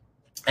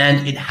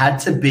 And it had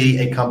to be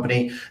a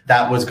company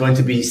that was going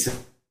to be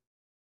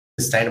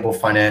sustainable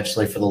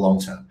financially for the long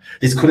term.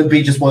 This couldn't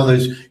be just one of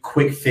those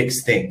quick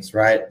fix things,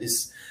 right?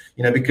 This,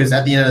 because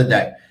at the end of the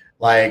day,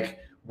 like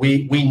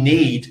we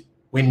need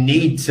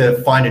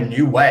to find a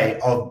new way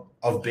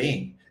of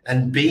being,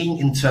 and being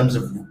in terms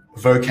of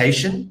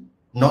vocation,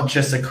 not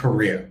just a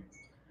career,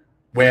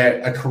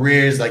 where a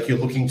career is like you're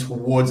looking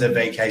towards a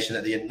vacation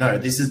at the end. No,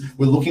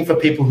 we're looking for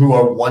people who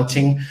are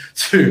wanting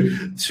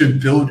to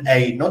build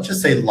not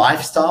just a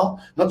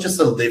lifestyle, not just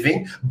a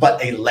living,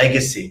 but a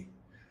legacy.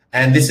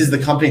 And this is the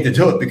company to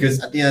do it,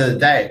 because at the end of the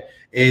day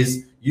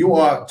is you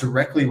are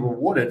directly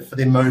rewarded for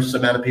the most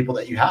amount of people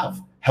that you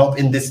help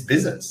in this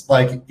business.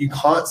 Like you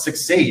can't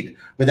succeed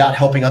without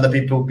helping other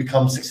people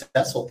become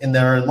successful in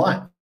their own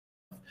life.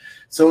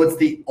 So it's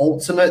the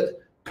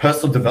ultimate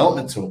personal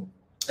development tool.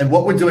 And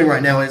what we're doing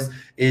right now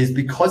is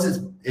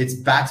because it's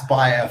backed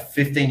by a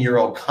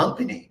 15-year-old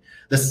company,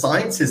 the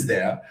science is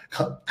there.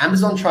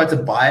 Amazon tried to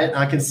buy it, and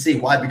I can see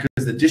why,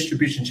 because the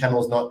distribution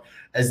channel is not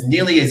as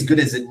nearly as good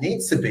as it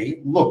needs to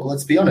be. Look,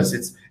 let's be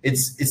honest,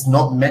 it's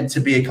not meant to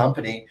be a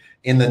company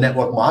in the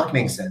network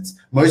marketing sense.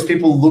 Most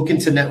people look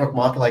into network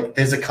marketing like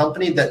there's a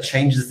company that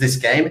changes this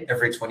game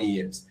every 20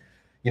 years.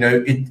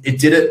 It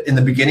did it in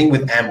the beginning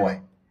with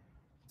Amway.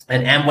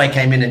 And Amway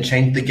came in and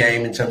changed the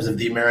game in terms of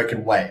the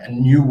American way, a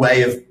new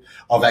way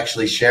of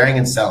actually sharing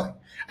and selling.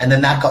 And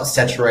then that got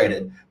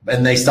saturated.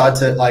 And they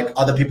started to,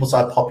 other people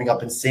started popping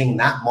up and seeing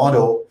that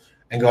model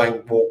and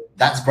going, well,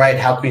 that's great.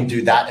 How can we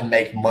do that and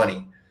make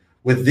money?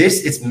 With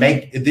this,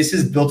 this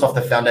is built off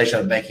the foundation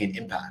of making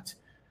an impact.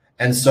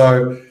 And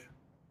so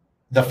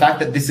the fact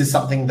that this is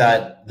something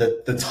that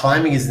the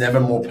timing is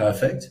never more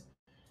perfect.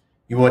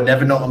 You are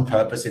never not on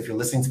purpose. If you're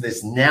listening to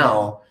this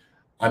now,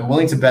 I'm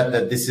willing to bet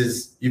that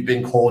you've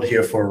been called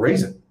here for a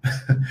reason,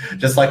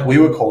 just like we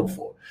were called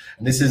for.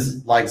 And this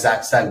is, like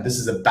Zach said, this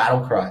is a battle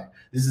cry.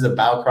 This is a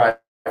battle cry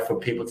for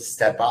people to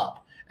step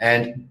up.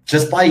 And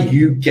just by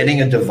you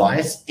getting a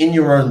device in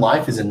your own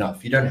life is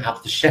enough. You don't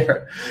have to share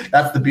it.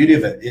 That's the beauty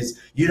of it, is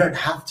you don't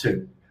have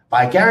to.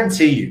 But I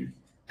guarantee you,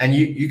 and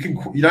you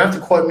don't have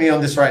to quote me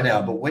on this right now,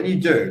 but when you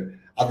do,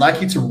 I'd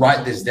like you to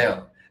write this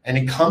down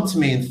and come to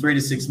me in 3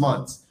 to 6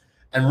 months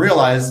and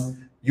realize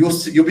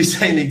you'll be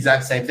saying the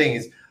exact same thing.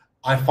 Is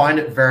I find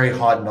it very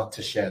hard not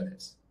to share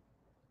this.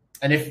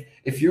 And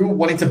if you're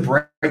wanting to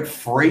break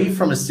free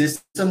from a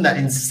system that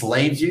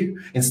enslaves you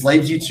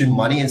to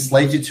money,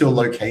 enslaves you to a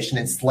location,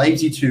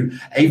 enslaves you to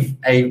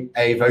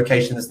a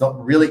vocation that's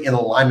not really in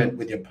alignment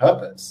with your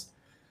purpose,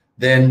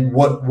 then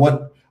what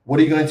are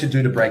you going to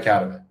do to break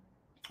out of it?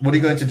 what are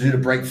you going to do to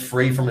break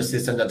free from a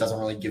system that doesn't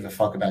really give a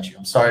fuck about you?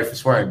 I'm sorry for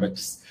swearing, but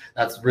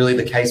that's really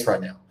the case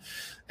right now.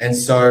 And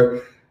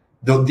so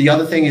the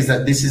other thing is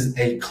that this is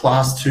a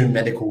class 2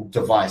 medical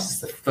device.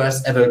 It's the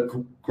first ever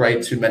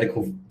grade 2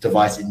 medical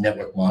device in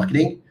network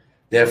marketing.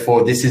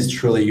 Therefore, this is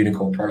truly a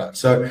unicorn product.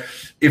 So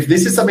if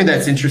this is something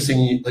that's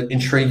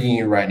intriguing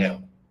you right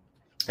now,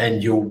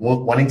 and you're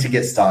wanting to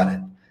get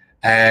started,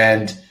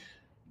 and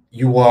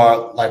you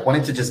are like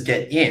wanting to just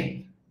get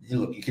in,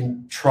 you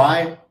can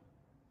try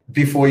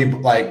before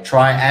you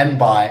try and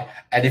buy.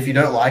 And if you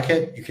don't like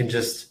it, you can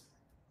just,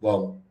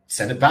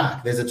 send it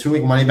back. There's a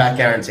 2-week money back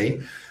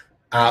guarantee.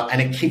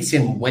 And it kicks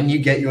in when you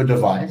get your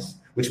device,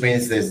 which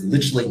means there's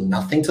literally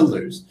nothing to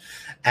lose.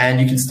 And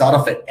you can start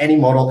off at any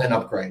model and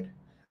upgrade.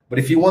 But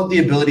if you want the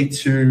ability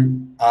to,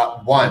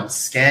 one,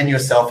 scan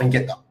yourself and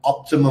get the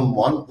optimum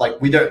one,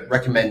 we don't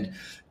recommend,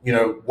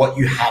 what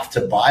you have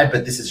to buy,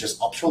 but this is just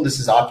optional. This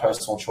is our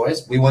personal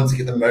choice. We want to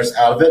get the most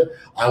out of it.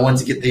 I want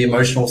to get the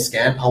emotional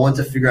scan. I want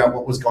to figure out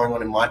what was going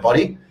on in my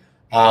body,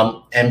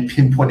 and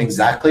pinpoint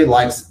exactly,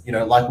 like we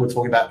were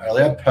talking about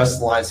earlier,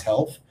 personalized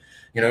health.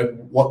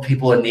 What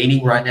people are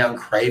needing right now and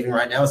craving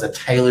right now is a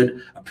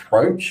tailored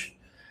approach.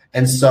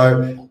 And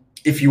so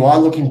if you are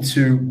looking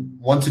to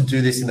want to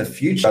do this in the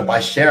future by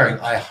sharing,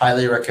 I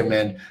highly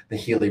recommend the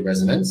Healy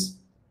Resonance,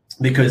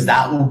 because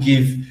that will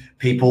give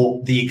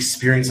people the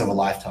experience of a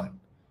lifetime.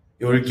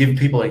 It will give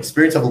people an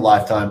experience of a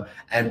lifetime.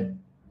 And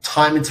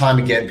time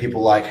again, people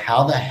are like,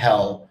 how the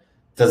hell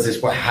does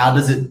this work? How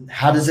does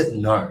it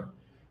know?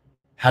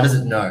 How does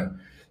it know?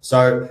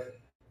 So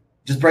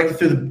just breaking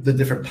through the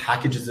different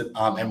packages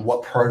and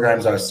what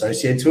programs are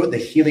associated to it. The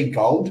Healy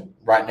Gold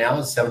right now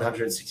is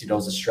 $760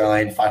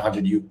 Australian,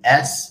 500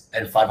 US,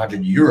 and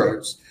 500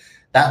 euros.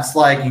 That's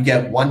you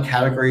get one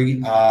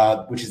category,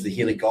 which is the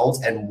Healy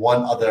Golds, and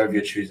one other of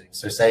your choosing.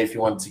 So say if you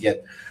want to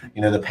get,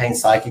 the Pain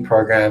Psyche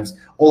programs,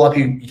 all up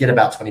you get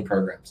about 20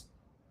 programs,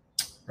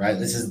 right?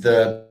 This is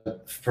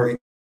the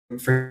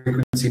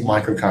frequency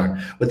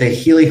microcurrent. With the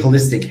Healy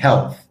Holistic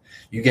Health,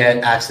 you get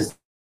access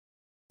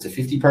to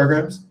 50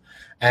 programs.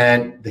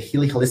 And the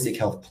Healy Holistic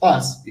Health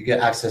Plus, you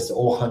get access to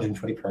all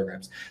 120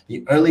 programs.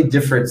 The only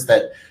difference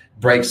that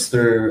breaks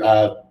through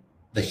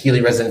the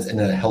Healy Resonance and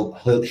the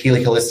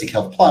Healy Holistic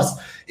Health Plus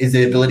is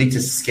the ability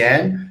to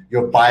scan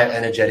your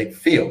bioenergetic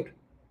field,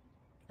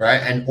 right?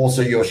 And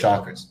also your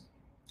chakras.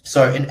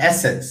 So in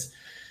essence,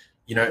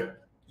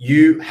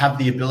 you have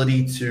the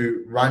ability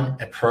to run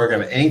a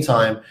program at any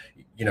time.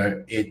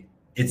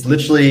 It's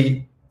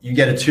literally, you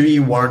get a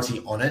 2-year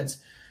warranty on it.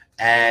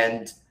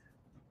 And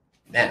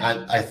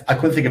I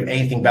couldn't think of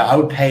anything, but I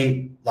would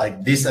pay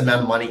this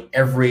amount of money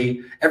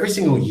every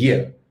single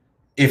year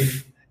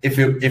if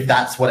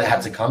that's what it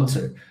had to come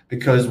to,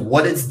 because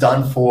what it's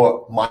done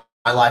for my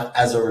life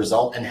as a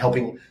result and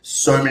helping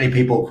so many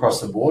people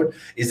across the board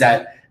is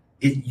that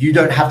you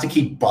don't have to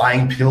keep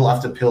buying pill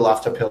after pill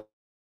after pill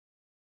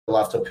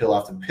after pill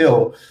after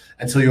pill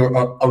until you're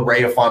an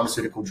array of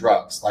pharmaceutical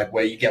drugs,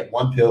 where you get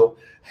one pill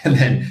and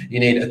then you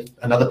need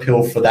another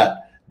pill for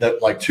that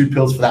 2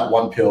 pills for that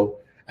one pill.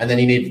 And then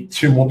you need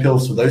 2 more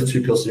pills for those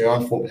 2 pills. So you're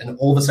on 4, and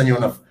all of a sudden you're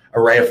on an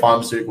array of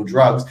pharmaceutical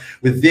drugs.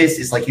 With this,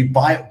 it's you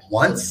buy it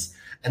once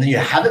and then you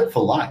have it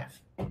for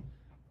life.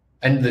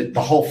 And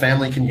the whole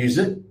family can use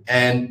it.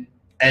 And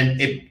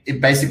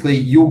it basically,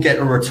 you'll get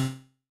a return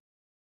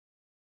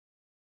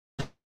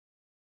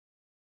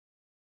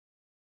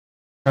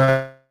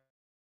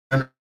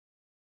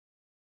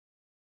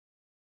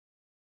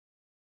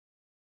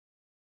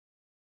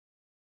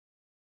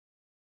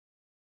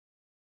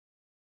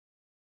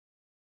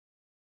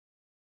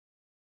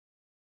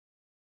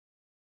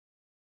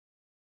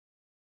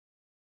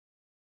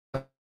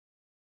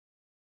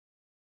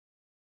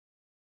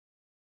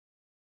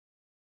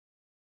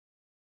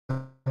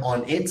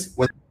on it,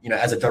 with,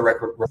 as a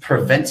direct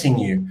preventing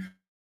you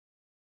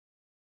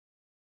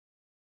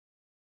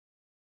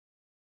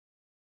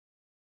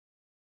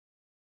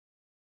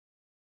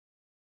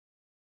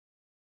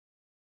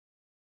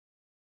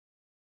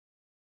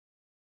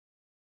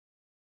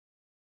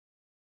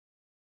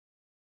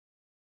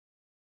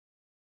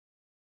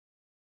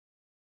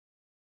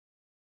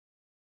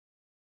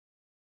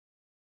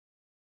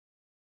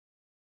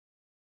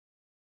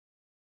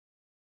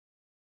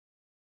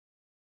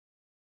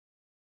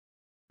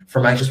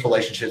from anxious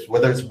relationships,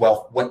 whether it's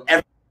wealth,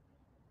 whatever.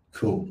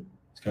 Cool.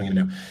 It's going in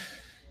now.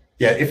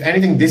 Yeah, if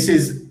anything, this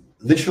is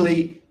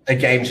literally a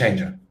game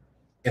changer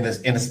in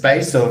the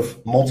space of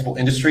multiple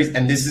industries,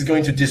 and this is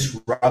going to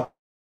disrupt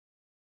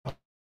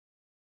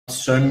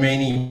so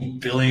many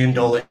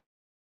billion-dollar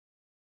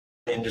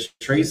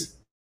industries.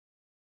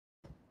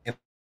 In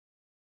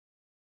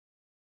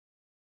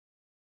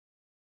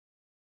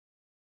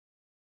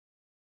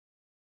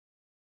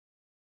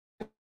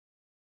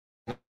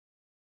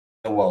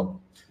the world.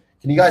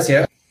 Can you guys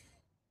hear?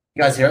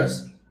 You guys hear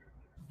us?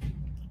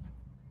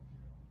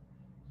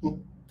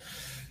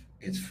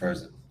 It's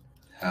frozen.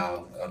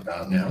 How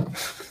about now?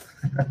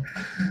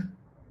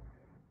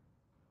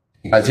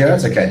 You guys hear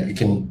us? Okay, you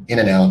can in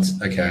and out.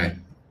 Okay.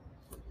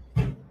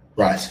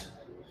 Right.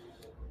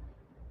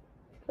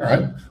 All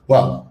right.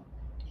 Well,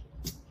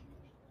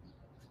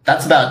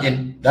 that's about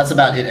it. That's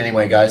about it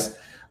anyway, guys.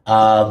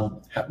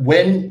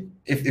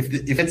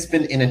 If it's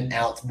been in and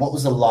out, what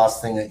was the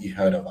last thing that you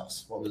heard of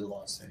us? What was the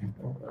last thing?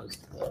 What was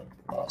the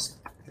last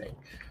thing?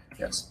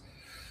 Yes.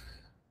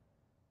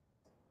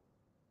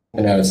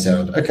 And out of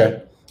sound.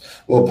 Okay.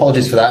 Well,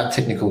 apologies for that.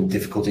 Technical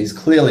difficulties.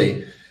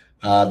 Clearly,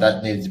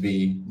 that needed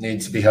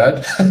to be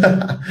heard,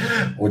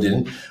 or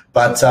didn't.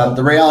 But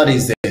the reality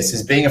is this: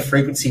 is being a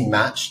frequency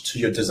match to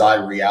your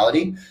desired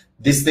reality.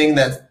 This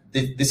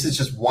is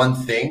just one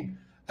thing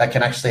that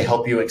can actually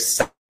help you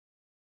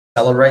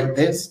accelerate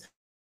this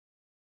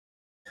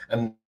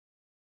and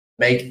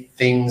make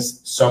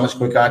things so much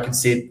quicker. I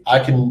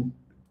can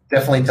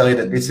definitely tell you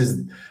that this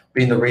has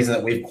been the reason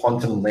that we've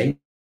quantum leaped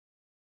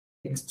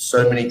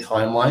so many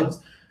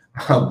timelines.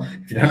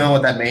 If you don't know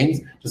what that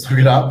means, just look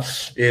it up.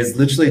 Is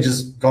literally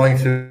just going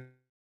through.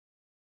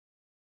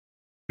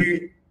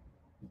 You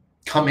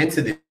come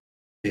into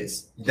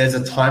this. There's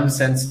a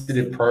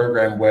time-sensitive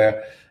program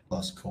where. Oh,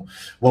 that's cool.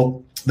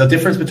 Well, the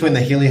difference between the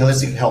Healy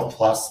Holistic Health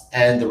Plus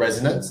and the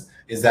Resonance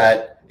is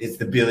that it's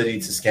the ability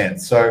to scan.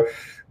 So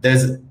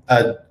there's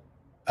a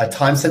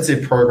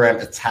time-sensitive program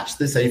attached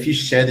to this. So if you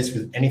share this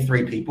with any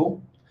 3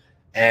 people,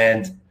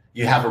 and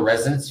you have a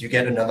resonance, you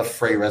get another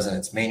free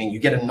resonance, meaning you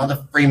get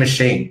another free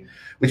machine,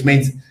 which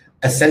means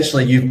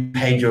essentially you've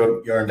paid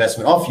your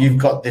investment off. You've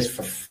got this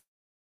for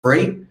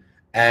free,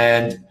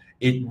 and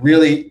it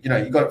really,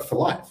 you got it for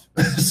life.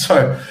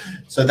 so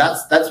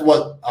that's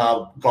what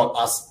got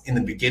us in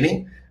the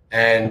beginning,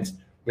 and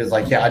we was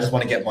like, yeah, I just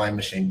want to get my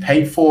machine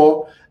paid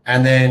for.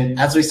 And then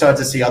as we started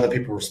to see other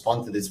people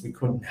respond to this, we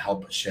couldn't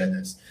help but share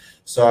this.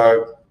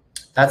 So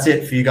that's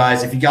it for you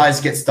guys. If you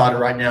guys get started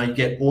right now, you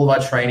get all of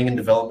our training and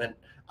development.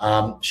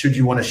 Should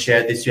you want to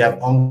share this, you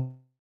have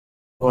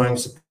ongoing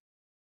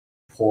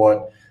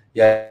support.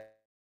 You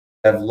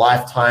have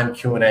lifetime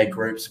Q&A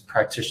groups,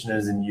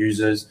 practitioners and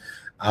users,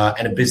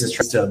 and a business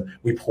system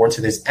we pour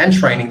into this, and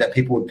training that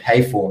people would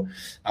pay for,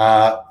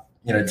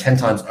 10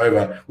 times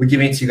over. We're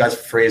giving it to you guys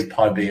for free as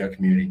part of being a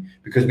community,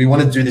 because we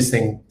want to do this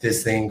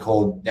thing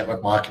called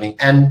network marketing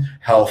and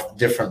health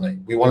differently.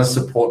 We want to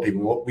support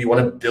people. We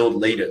want to build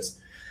leaders.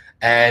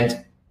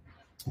 And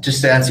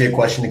just to answer your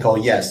question, Nicole,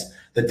 yes,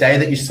 the day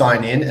that you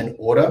sign in and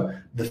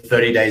order, the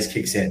 30 days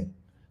kicks in.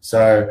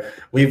 So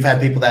we've had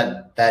people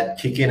that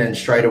kick in and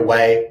straight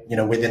away,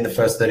 within the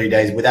first 30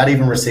 days, without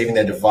even receiving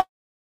their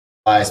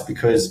device,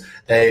 because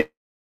their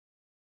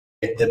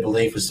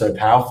belief was so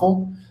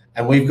powerful.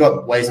 And we've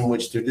got ways in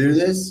which to do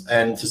this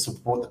and to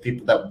support the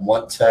people that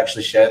want to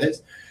actually share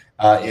this.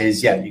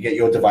 You get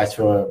your device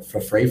for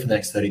free for the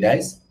next 30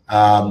 days,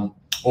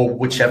 or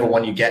whichever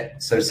one you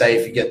get. So say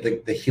if you get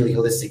the Healy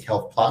Holistic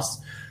Health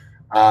Plus,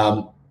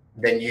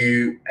 then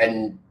you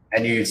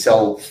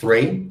sell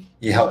 3,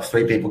 you help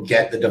 3 people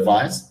get the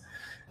device,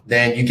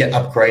 then you get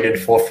upgraded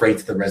for free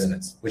to the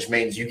Resonance, which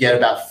means you get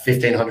about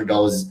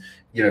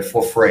 $1,500,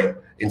 for free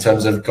in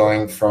terms of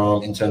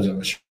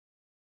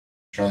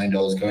Australian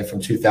dollars, going from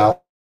 2,000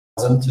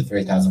 to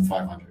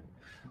 3,500,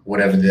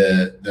 whatever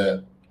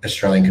the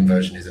Australian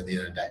conversion is at the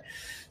end of the day.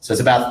 So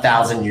it's about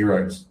 1,000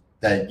 euros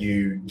that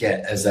you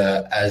get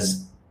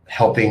as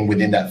helping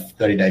within that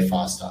 30-day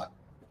fast start.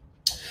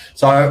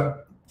 So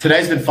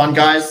today's been fun,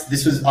 guys.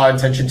 This was our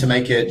intention to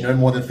make it no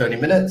more than 30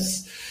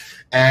 minutes.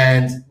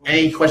 And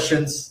any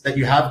questions that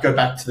you have, go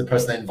back to the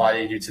person that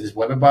invited you to this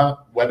webinar.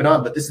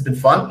 But this has been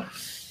fun.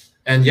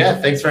 And yeah,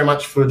 thanks very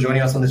much for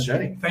joining us on this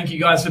journey. Thank you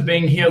guys for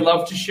being here.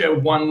 Love to share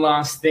one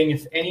last thing.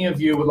 If any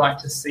of you would like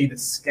to see the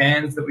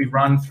scans that we've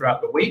run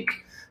throughout the week,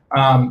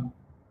 I'm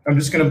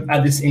just going to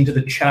add this into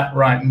the chat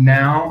right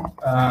now.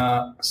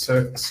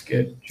 So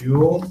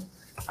schedule.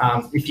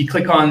 If you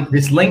click on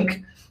this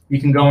link,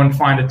 you can go and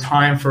find a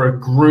time for a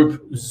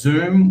group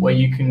Zoom where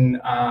you can,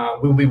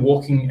 we'll be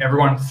walking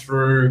everyone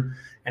through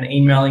and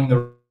emailing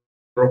the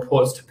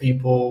reports to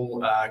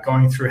people,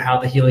 going through how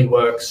the Healy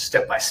works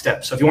step by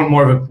step. So if you want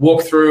more of a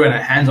walkthrough and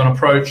a hands-on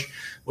approach,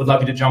 would love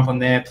you to jump on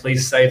there.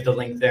 Please save the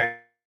link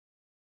there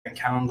in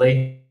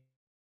Calendly.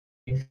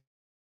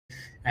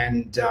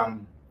 And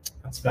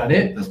that's about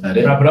it. That's about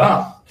it. Wrap it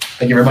up.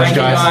 Thank you very much,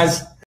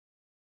 guys.